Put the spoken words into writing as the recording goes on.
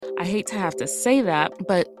I hate to have to say that,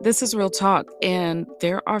 but this is real talk. And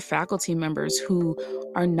there are faculty members who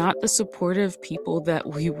are not the supportive people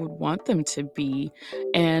that we would want them to be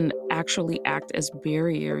and actually act as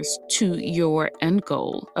barriers to your end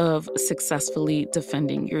goal of successfully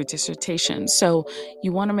defending your dissertation. So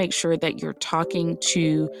you want to make sure that you're talking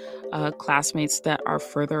to classmates that are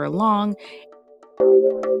further along.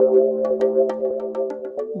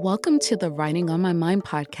 Welcome to the Writing on My Mind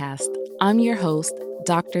podcast. I'm your host,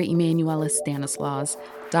 Dr. Emanuela Stanislaus,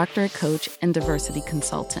 doctorate coach and diversity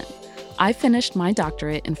consultant. I finished my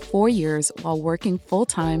doctorate in 4 years while working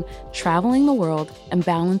full-time, traveling the world, and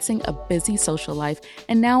balancing a busy social life,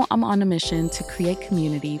 and now I'm on a mission to create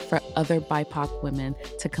community for other BIPOC women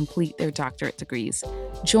to complete their doctorate degrees.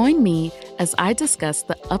 Join me as I discuss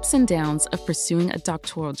the ups and downs of pursuing a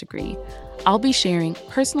doctoral degree. I'll be sharing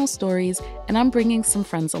personal stories, and I'm bringing some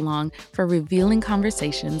friends along for revealing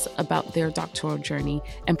conversations about their doctoral journey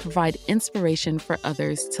and provide inspiration for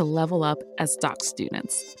others to level up as doc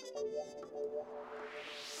students.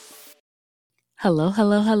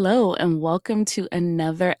 Hello, and welcome to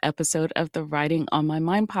another episode of the Writing on My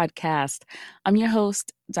Mind podcast. I'm your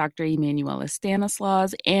host, Dr. Emanuela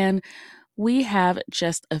Stanislaus, and we have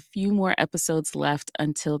just a few more episodes left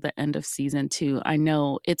until the end of season 2. I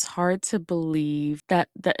know it's hard to believe that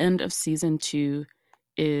the end of season 2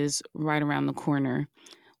 is right around the corner.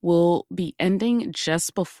 We'll be ending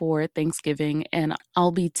just before Thanksgiving, and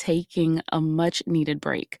I'll be taking a much needed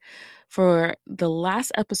break. For the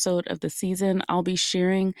last episode of the season, I'll be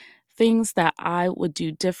sharing things that I would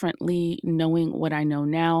do differently knowing what I know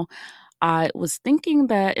now. I was thinking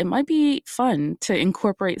that it might be fun to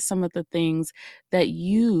incorporate some of the things that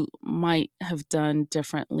you might have done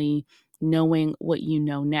differently knowing what you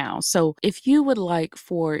know now. So if you would like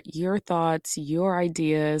for your thoughts, your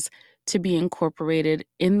ideas to be incorporated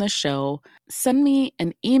in the show, send me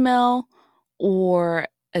an email or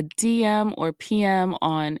a DM or PM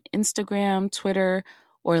on Instagram, Twitter,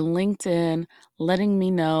 or LinkedIn, letting me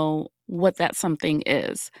know what that something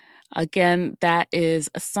is. Again, that is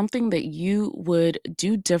something that you would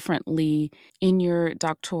do differently in your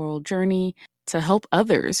doctoral journey to help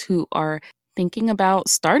others who are thinking about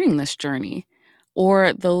starting this journey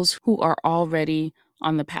or those who are already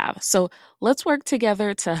on the path. So let's work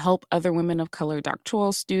together to help other women of color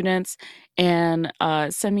doctoral students, and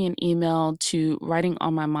send me an email to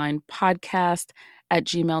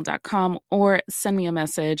writingonmymindpodcast@gmail.com or send me a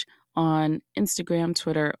message on Instagram,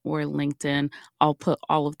 Twitter, or LinkedIn. I'll put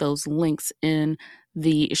all of those links in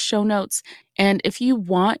the show notes. And if you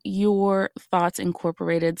want your thoughts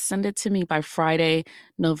incorporated, send it to me by Friday,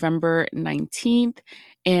 November 19th,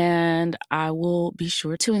 and I will be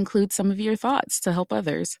sure to include some of your thoughts to help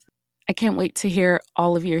others. I can't wait to hear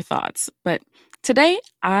all of your thoughts. But today,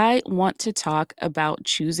 I want to talk about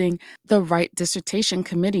choosing the right dissertation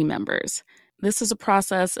committee members. This is a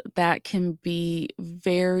process that can be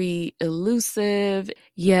very elusive,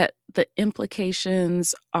 yet the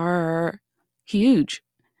implications are huge.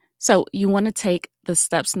 So you want to take the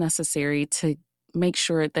steps necessary to make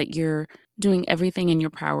sure that you're doing everything in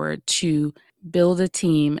your power to build a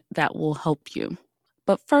team that will help you.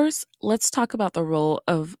 But first, let's talk about the role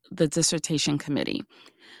of the dissertation committee.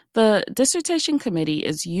 The dissertation committee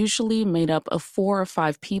is usually made up of 4 or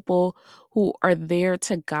 5 people who are there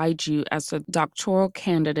to guide you as a doctoral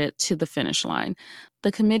candidate to the finish line.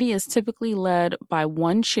 The committee is typically led by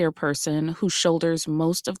one chairperson who shoulders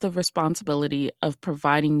most of the responsibility of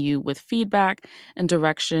providing you with feedback and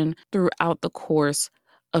direction throughout the course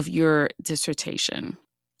of your dissertation.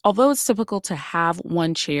 Although it's typical to have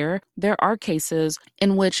one chair, there are cases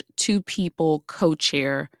in which 2 people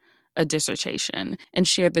co-chair a dissertation and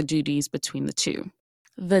share the duties between the 2.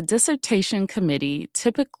 The dissertation committee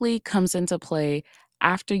typically comes into play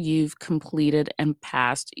after you've completed and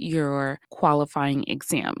passed your qualifying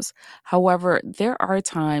exams. However, there are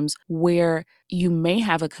times where you may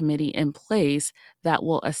have a committee in place that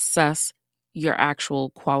will assess your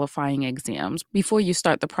actual qualifying exams before you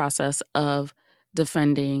start the process of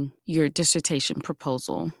defending your dissertation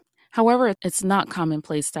proposal. However, it's not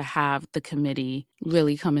commonplace to have the committee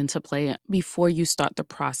really come into play before you start the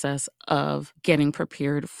process of getting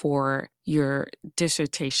prepared for your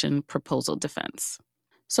dissertation proposal defense.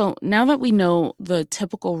 So now that we know the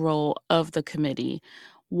typical role of the committee,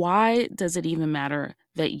 why does it even matter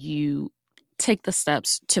that you take the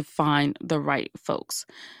steps to find the right folks?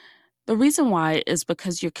 The reason why is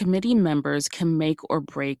because your committee members can make or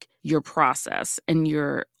break your process and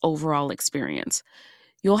your overall experience.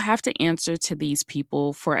 You'll have to answer to these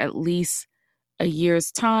people for at least a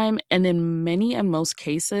year's time, and in many and most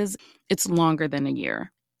cases, it's longer than a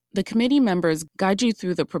year. The committee members guide you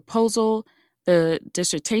through the proposal, the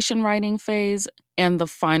dissertation writing phase, and the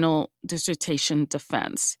final dissertation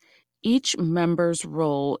defense. Each member's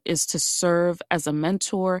role is to serve as a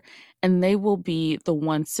mentor, and they will be the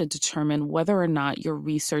ones to determine whether or not your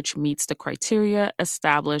research meets the criteria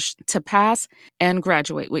established to pass and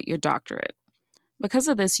graduate with your doctorate. Because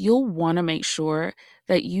of this, you'll want to make sure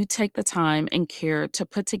that you take the time and care to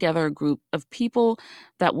put together a group of people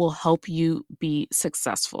that will help you be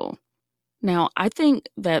successful. Now, I think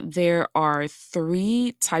that there are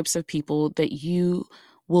 3 types of people that you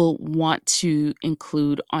will want to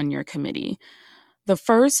include on your committee. The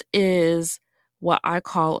first is what I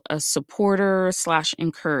call a supporter slash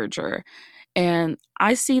encourager. And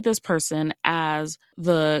I see this person as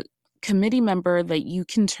the committee member that you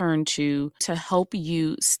can turn to help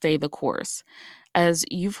you stay the course. As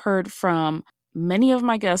you've heard from many of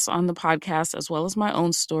my guests on the podcast, as well as my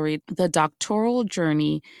own story, the doctoral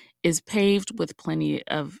journey is paved with plenty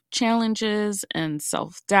of challenges and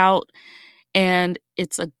self-doubt. And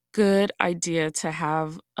it's a good idea to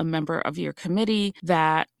have a member of your committee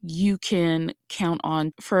that you can count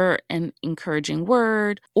on for an encouraging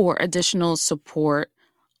word or additional support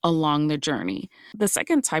along the journey. The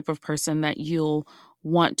second type of person that you'll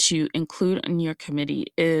want to include in your committee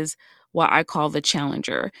is what I call the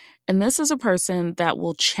challenger. And this is a person that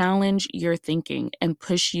will challenge your thinking and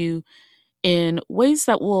push you in ways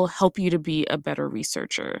that will help you to be a better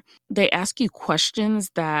researcher. They ask you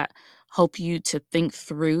questions that help you to think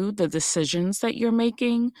through the decisions that you're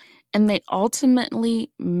making, and they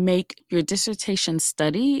ultimately make your dissertation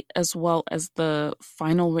study as well as the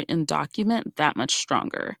final written document that much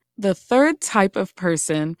stronger. The third type of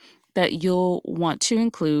person that you'll want to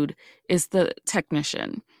include is the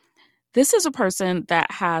technician. This is a person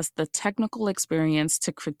that has the technical experience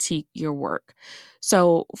to critique your work.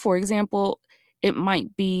 So, for example, it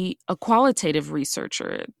might be a qualitative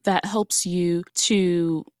researcher that helps you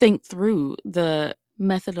to think through the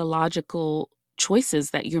methodological choices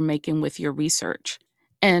that you're making with your research.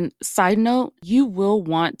 And side note, you will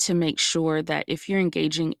want to make sure that if you're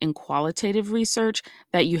engaging in qualitative research,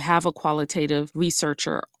 that you have a qualitative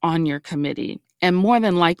researcher on your committee. And more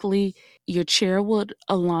than likely, your chair would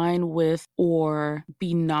align with or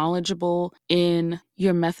be knowledgeable in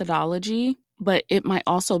your methodology, but it might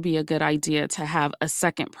also be a good idea to have a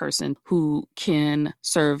second person who can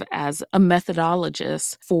serve as a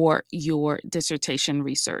methodologist for your dissertation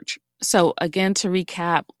research. So again, to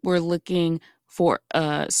recap, we're looking for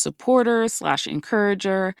a supporter slash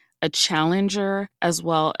encourager, a challenger, as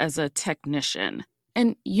well as a technician.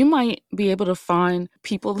 And you might be able to find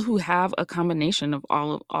people who have a combination of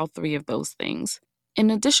all 3 of those things. In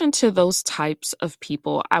addition to those types of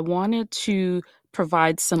people, I wanted to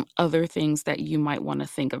provide some other things that you might want to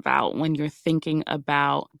think about when you're thinking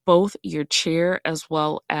about both your chair as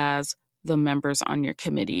well as the members on your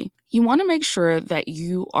committee. You want to make sure that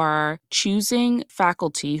you are choosing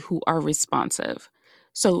faculty who are responsive.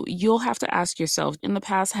 So you'll have to ask yourself, in the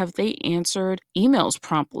past, have they answered emails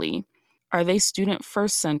promptly? Are they student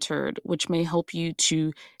first centered, which may help you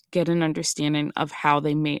to get an understanding of how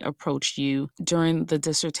they may approach you during the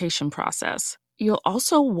dissertation process? You'll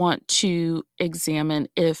also want to examine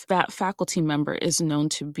if that faculty member is known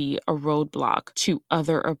to be a roadblock to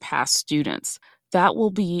other or past students. That will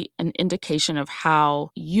be an indication of how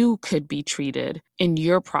you could be treated in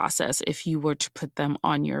your process if you were to put them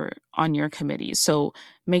on your committee. So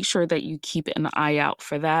make sure that you keep an eye out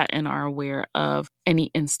for that and are aware of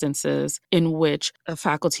any instances in which a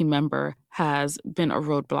faculty member has been a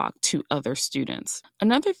roadblock to other students.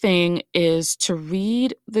 Another thing is to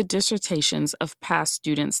read the dissertations of past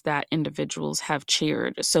students that individuals have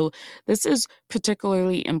chaired. So this is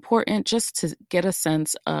particularly important just to get a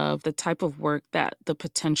sense of the type of work that the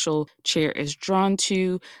potential chair is drawn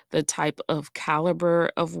to, the type of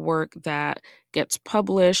caliber of work that gets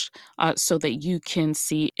published, so that you can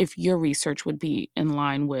see if your research would be in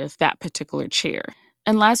line with that particular chair.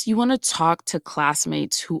 And last, you want to talk to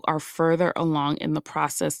classmates who are further along in the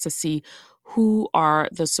process to see who are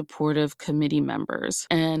the supportive committee members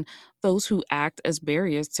and those who act as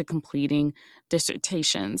barriers to completing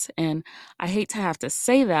dissertations. And I hate to have to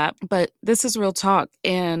say that, but this is real talk.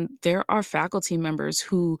 And there are faculty members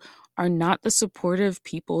who are not the supportive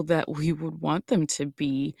people that we would want them to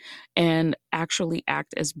be and actually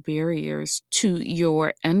act as barriers to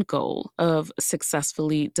your end goal of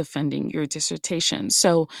successfully defending your dissertation.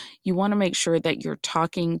 So you want to make sure that you're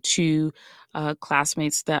talking to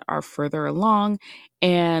classmates that are further along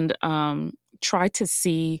and try to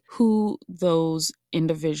see who those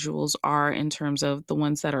individuals are in terms of the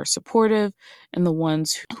ones that are supportive and the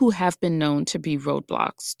ones who have been known to be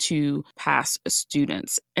roadblocks to past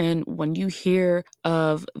students. And when you hear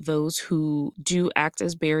of those who do act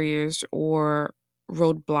as barriers or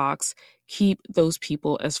roadblocks, keep those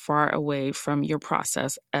people as far away from your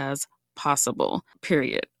process as possible,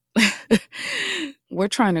 period. We're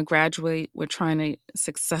trying to graduate, we're trying to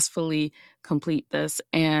successfully complete this,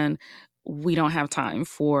 and we don't have time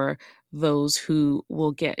for those who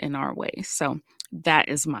will get in our way. So that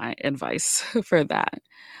is my advice for that.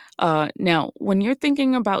 Now, when you're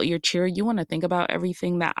thinking about your chair, you want to think about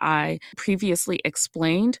everything that I previously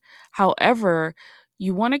explained. However,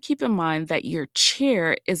 you want to keep in mind that your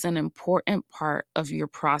chair is an important part of your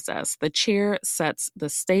process. The chair sets the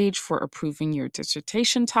stage for approving your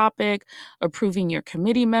dissertation topic, approving your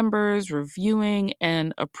committee members, reviewing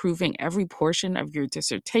and approving every portion of your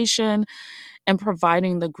dissertation, and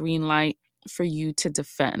providing the green light for you to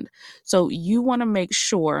defend. So you want to make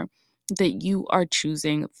sure that you are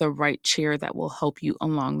choosing the right chair that will help you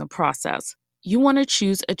along the process. You want to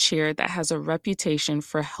choose a chair that has a reputation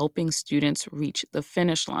for helping students reach the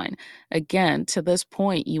finish line. Again, to this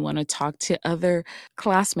point, you want to talk to other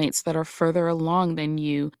classmates that are further along than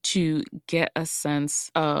you to get a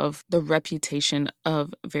sense of the reputation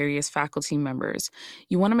of various faculty members.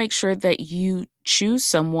 You want to make sure that you choose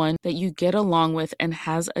someone that you get along with and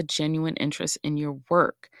has a genuine interest in your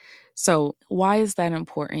work. So, why is that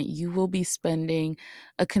important? You will be spending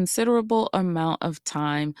a considerable amount of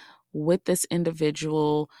time with this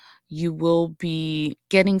individual. You will be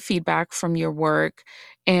getting feedback from your work,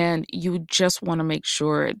 and you just want to make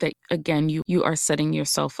sure that, again, you are setting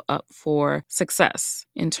yourself up for success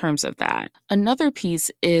in terms of that. Another piece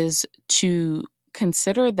is to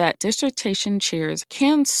consider that dissertation chairs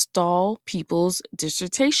can stall people's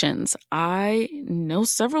dissertations. I know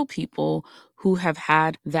several people who have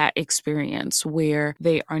had that experience where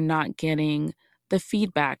they are not getting the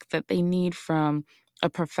feedback that they need from a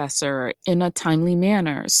professor in a timely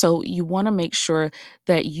manner. So you want to make sure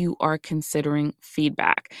that you are considering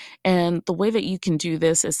feedback. And the way that you can do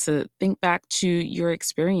this is to think back to your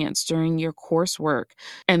experience during your coursework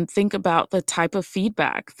and think about the type of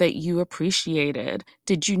feedback that you appreciated.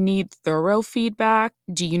 Did you need thorough feedback?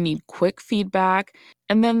 Do you need quick feedback?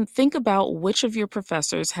 And then think about which of your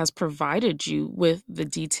professors has provided you with the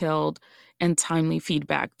detailed and timely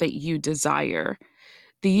feedback that you desire.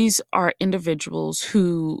 These are individuals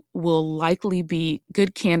who will likely be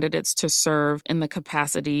good candidates to serve in the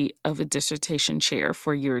capacity of a dissertation chair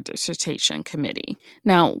for your dissertation committee.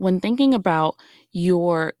 Now, when thinking about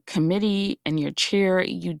your committee and your chair,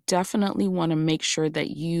 you definitely want to make sure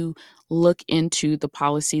that you look into the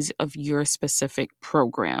policies of your specific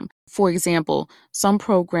program. For example, some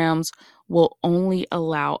programs will only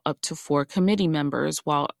allow up to 4 committee members,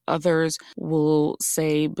 while others will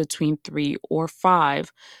say between 3 or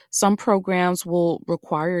 5. Some programs will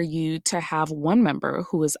require you to have one member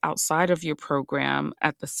who is outside of your program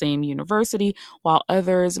at the same university, while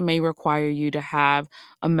others may require you to have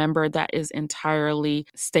a member that is entirely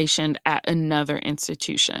stationed at another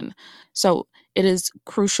institution. So it is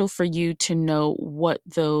crucial for you to know what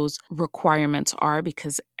those requirements are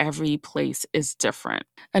because every place is different.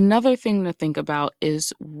 Another thing to think about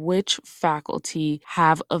is which faculty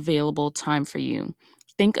have available time for you.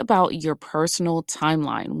 Think about your personal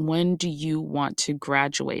timeline. When do you want to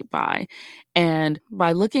graduate by? And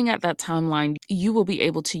by looking at that timeline, you will be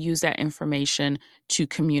able to use that information to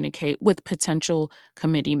communicate with potential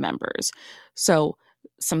committee members. So,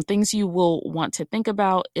 some things you will want to think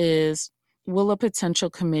about is, will a potential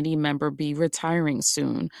committee member be retiring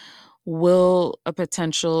soon? Will a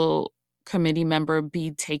potential committee member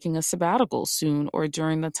be taking a sabbatical soon or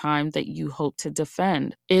during the time that you hope to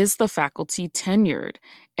defend? Is the faculty tenured?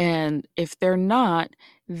 And if they're not,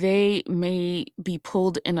 they may be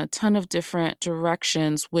pulled in a ton of different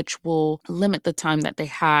directions, which will limit the time that they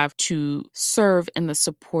have to serve in the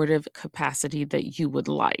supportive capacity that you would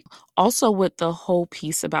like. Also, with the whole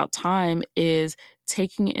piece about time is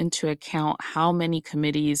taking into account how many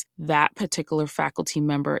committees that particular faculty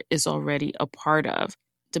member is already a part of.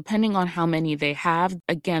 Depending on how many they have,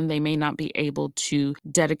 again, they may not be able to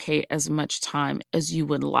dedicate as much time as you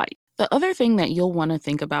would like. The other thing that you'll want to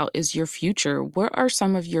think about is your future. What are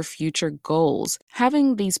some of your future goals?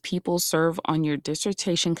 Having these people serve on your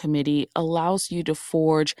dissertation committee allows you to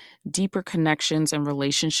forge deeper connections and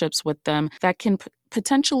relationships with them that can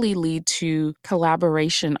potentially lead to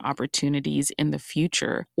collaboration opportunities in the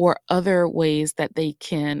future or other ways that they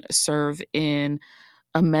can serve in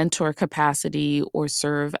a mentor capacity or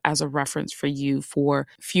serve as a reference for you for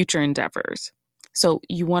future endeavors. So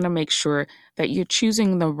you want to make sure that you're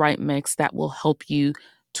choosing the right mix that will help you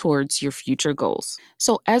towards your future goals.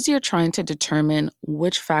 So, as you're trying to determine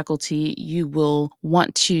which faculty you will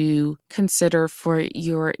want to consider for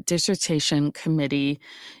your dissertation committee,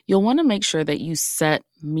 you'll want to make sure that you set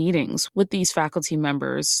meetings with these faculty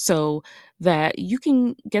members so that you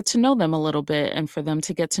can get to know them a little bit and for them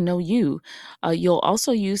to get to know you. You'll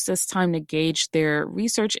also use this time to gauge their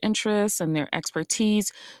research interests and their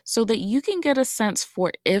expertise so that you can get a sense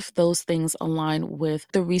for if those things align with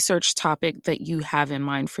the research topic that you have in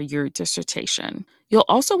mind for your dissertation. You'll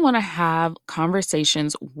also want to have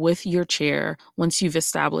conversations with your chair once you've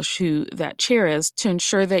established who that chair is to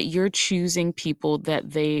ensure that you're choosing people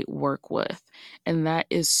that they work with. And that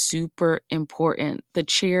is super important. The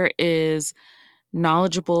chair is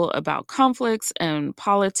knowledgeable about conflicts and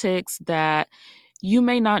politics that you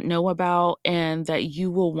may not know about and that you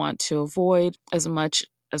will want to avoid as much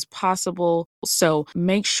as possible. So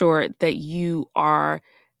make sure that you are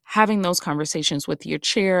having those conversations with your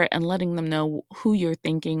chair and letting them know who you're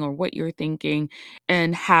thinking or what you're thinking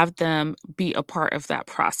and have them be a part of that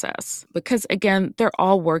process. Because again, they're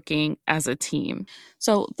all working as a team.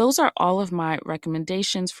 So those are all of my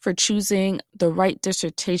recommendations for choosing the right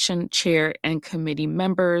dissertation chair and committee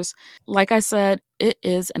members. Like I said, it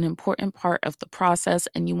is an important part of the process,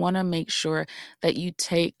 and you want to make sure that you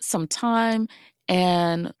take some time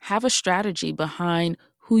and have a strategy behind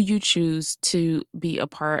who you choose to be a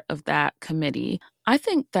part of that committee. I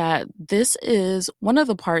think that this is one of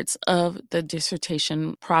the parts of the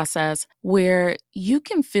dissertation process where you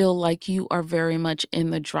can feel like you are very much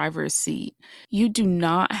in the driver's seat. You do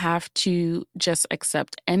not have to just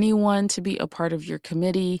accept anyone to be a part of your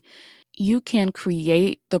committee. You can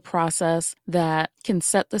create the process that can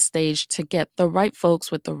set the stage to get the right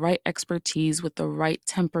folks with the right expertise, with the right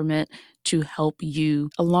temperament to help you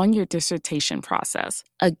along your dissertation process.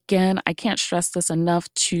 Again, I can't stress this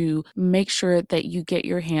enough to make sure that you get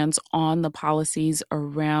your hands on the policies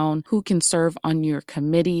around who can serve on your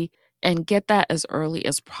committee and get that as early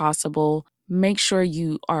as possible. Make sure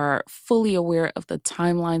you are fully aware of the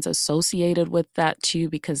timelines associated with that too,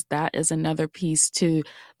 because that is another piece to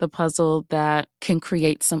the puzzle that can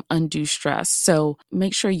create some undue stress. So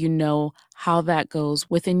make sure you know how that goes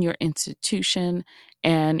within your institution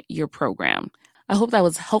and your program. I hope that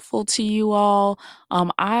was helpful to you all.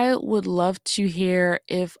 I would love to hear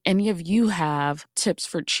if any of you have tips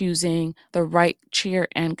for choosing the right chair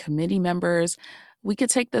and committee members. We could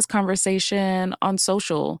take this conversation on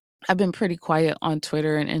social. I've been pretty quiet on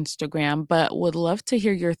Twitter and Instagram, but would love to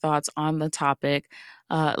hear your thoughts on the topic.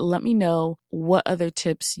 Let me know what other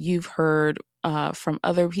tips you've heard from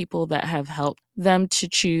other people that have helped them to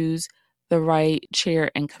choose the right chair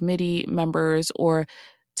and committee members, or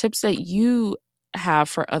tips that you have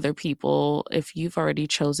for other people if you've already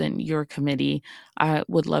chosen your committee. I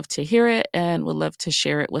would love to hear it and would love to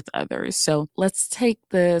share it with others. So let's take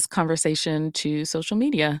this conversation to social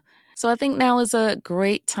media. So I think now is a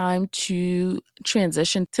great time to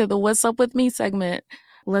transition to the What's Up With Me segment.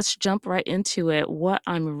 Let's jump right into it, what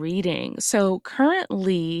I'm reading. So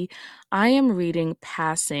currently, I am reading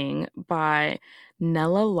Passing by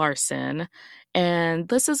Nella Larson. And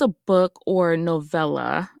this is a book or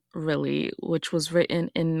novella, really, which was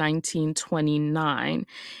written in 1929.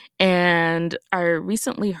 And I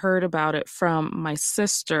recently heard about it from my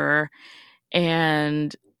sister,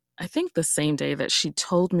 and I think the same day that she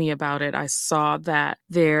told me about it, I saw that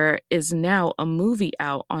there is now a movie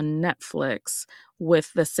out on Netflix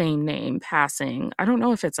with the same name, Passing. I don't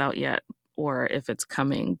know if it's out yet or if it's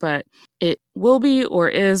coming, but it will be or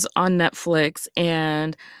is on Netflix.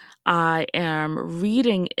 And I am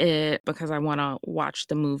reading it because I want to watch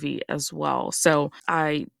the movie as well. So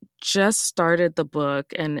I just started the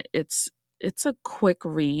book, and it's a quick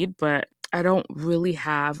read, but I don't really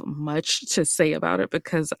have much to say about it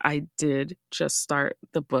because I did just start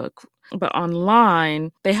the book. But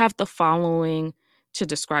online, they have the following to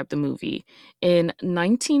describe the movie. In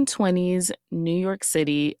 1920s New York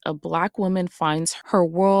City, a Black woman finds her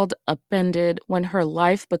world upended when her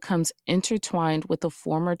life becomes intertwined with a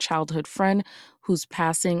former childhood friend who's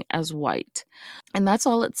passing as white. And that's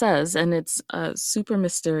all it says. And it's super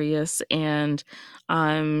mysterious. And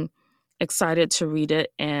I'm excited to read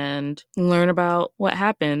it and learn about what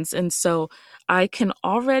happens. And so I can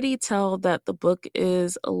already tell that the book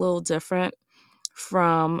is a little different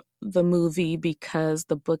from the movie because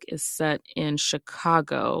the book is set in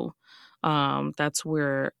Chicago. That's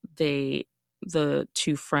where the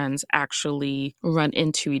two friends actually run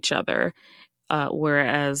into each other.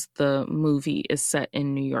 whereas the movie is set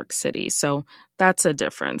in New York City. So that's a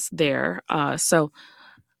difference there. So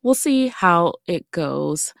we'll see how it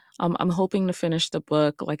goes. I'm hoping to finish the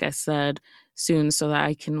book, like I said, soon so that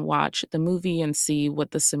I can watch the movie and see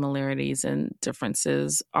what the similarities and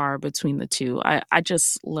differences are between the two. I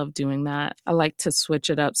just love doing that. I like to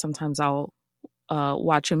switch it up. Sometimes I'll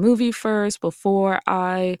watch a movie first before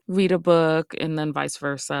I read a book and then vice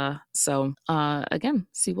versa. So again,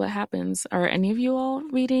 see what happens. Are any of you all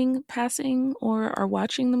reading Passing or are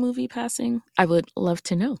watching the movie Passing? I would love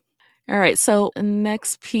to know. All right, so the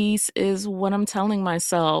next piece is what I'm telling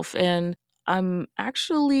myself, and I'm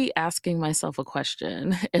actually asking myself a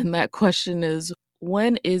question, and that question is,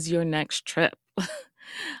 when is your next trip?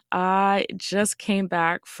 I just came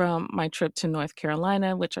back from my trip to North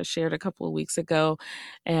Carolina, which I shared a couple of weeks ago,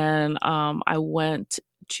 and I went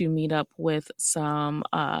to meet up with some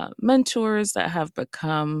mentors that have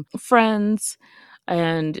become friends,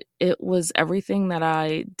 and it was everything that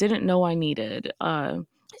I didn't know I needed.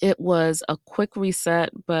 It was a quick reset,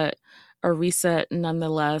 but a reset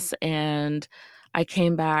nonetheless. And I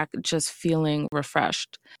came back just feeling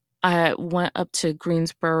refreshed. I went up to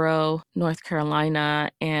Greensboro, North Carolina,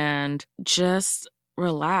 and just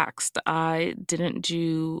relaxed. I didn't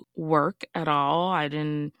do work at all. I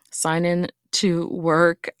didn't sign in to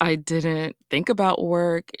work. I didn't think about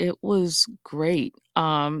work. It was great.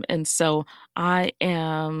 And so I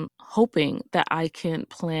am hoping that I can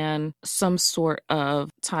plan some sort of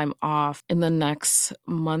time off in the next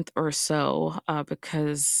month or so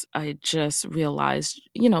because I just realized,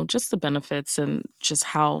 just the benefits and just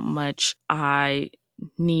how much I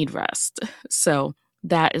need rest. So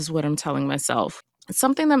that is what I'm telling myself.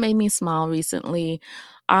 Something that made me smile recently,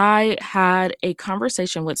 I had a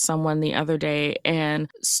conversation with someone the other day and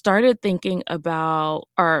started thinking about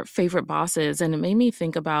our favorite bosses. And it made me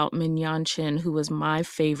think about Min Yan Chin, who was my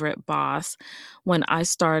favorite boss when I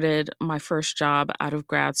started my first job out of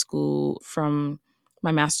grad school from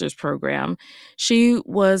my master's program. She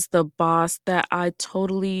was the boss that I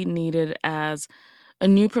totally needed as a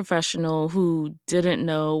new professional who didn't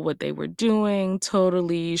know what they were doing,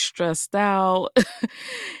 totally stressed out,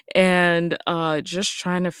 and just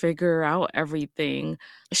trying to figure out everything.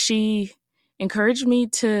 She encouraged me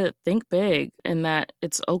to think big and that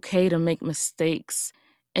it's okay to make mistakes.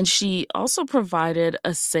 And she also provided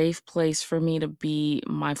a safe place for me to be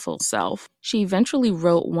my full self. She eventually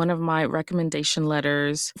wrote one of my recommendation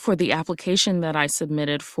letters for the application that I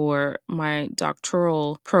submitted for my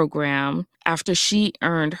doctoral program after she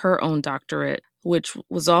earned her own doctorate, which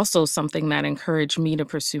was also something that encouraged me to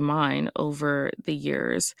pursue mine over the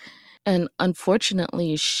years. And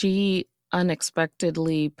unfortunately, she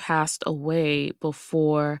unexpectedly passed away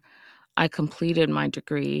before I completed my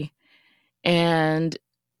degree. And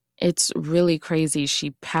it's really crazy.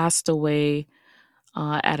 She passed away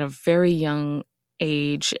at a very young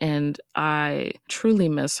age, and I truly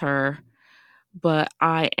miss her. But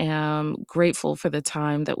I am grateful for the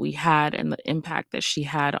time that we had and the impact that she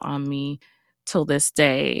had on me till this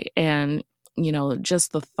day. And,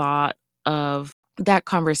 just the thought of that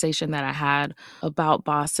conversation that I had about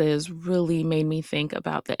bosses really made me think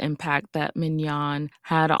about the impact that Mignon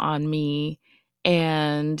had on me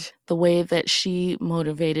and the way that she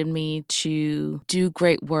motivated me to do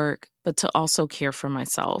great work, but to also care for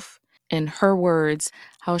myself. In her words,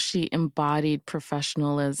 how she embodied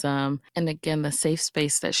professionalism and again, the safe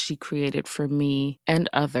space that she created for me and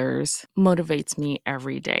others motivates me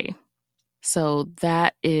every day. So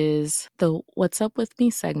that is the What's Up With Me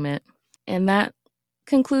segment. And that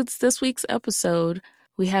concludes this week's episode.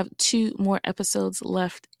 We have 2 more episodes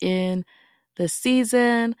left in the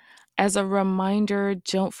season. As a reminder,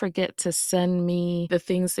 don't forget to send me the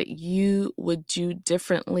things that you would do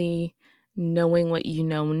differently, knowing what you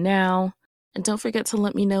know now. And don't forget to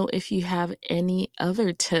let me know if you have any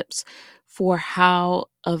other tips for how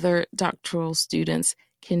other doctoral students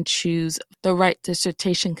can choose the right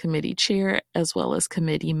dissertation committee chair as well as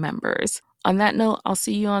committee members. On that note, I'll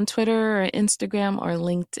see you on Twitter or Instagram or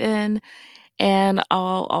LinkedIn, and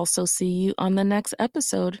I'll also see you on the next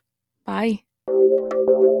episode. Bye.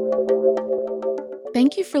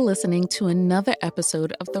 Thank you for listening to another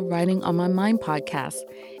episode of the Writing on My Mind podcast.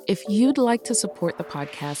 If you'd like to support the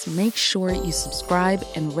podcast, make sure you subscribe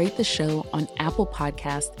and rate the show on Apple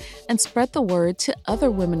Podcasts and spread the word to other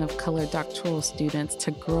women of color doctoral students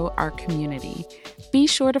to grow our community. Be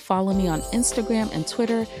sure to follow me on Instagram and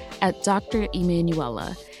Twitter at Dr.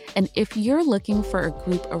 Emanuela. And if you're looking for a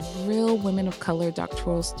group of real women of color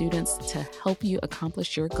doctoral students to help you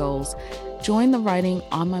accomplish your goals, join the Writing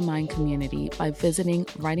on My Mind community by visiting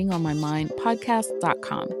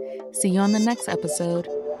writingonmymindpodcast.com. See you on the next episode.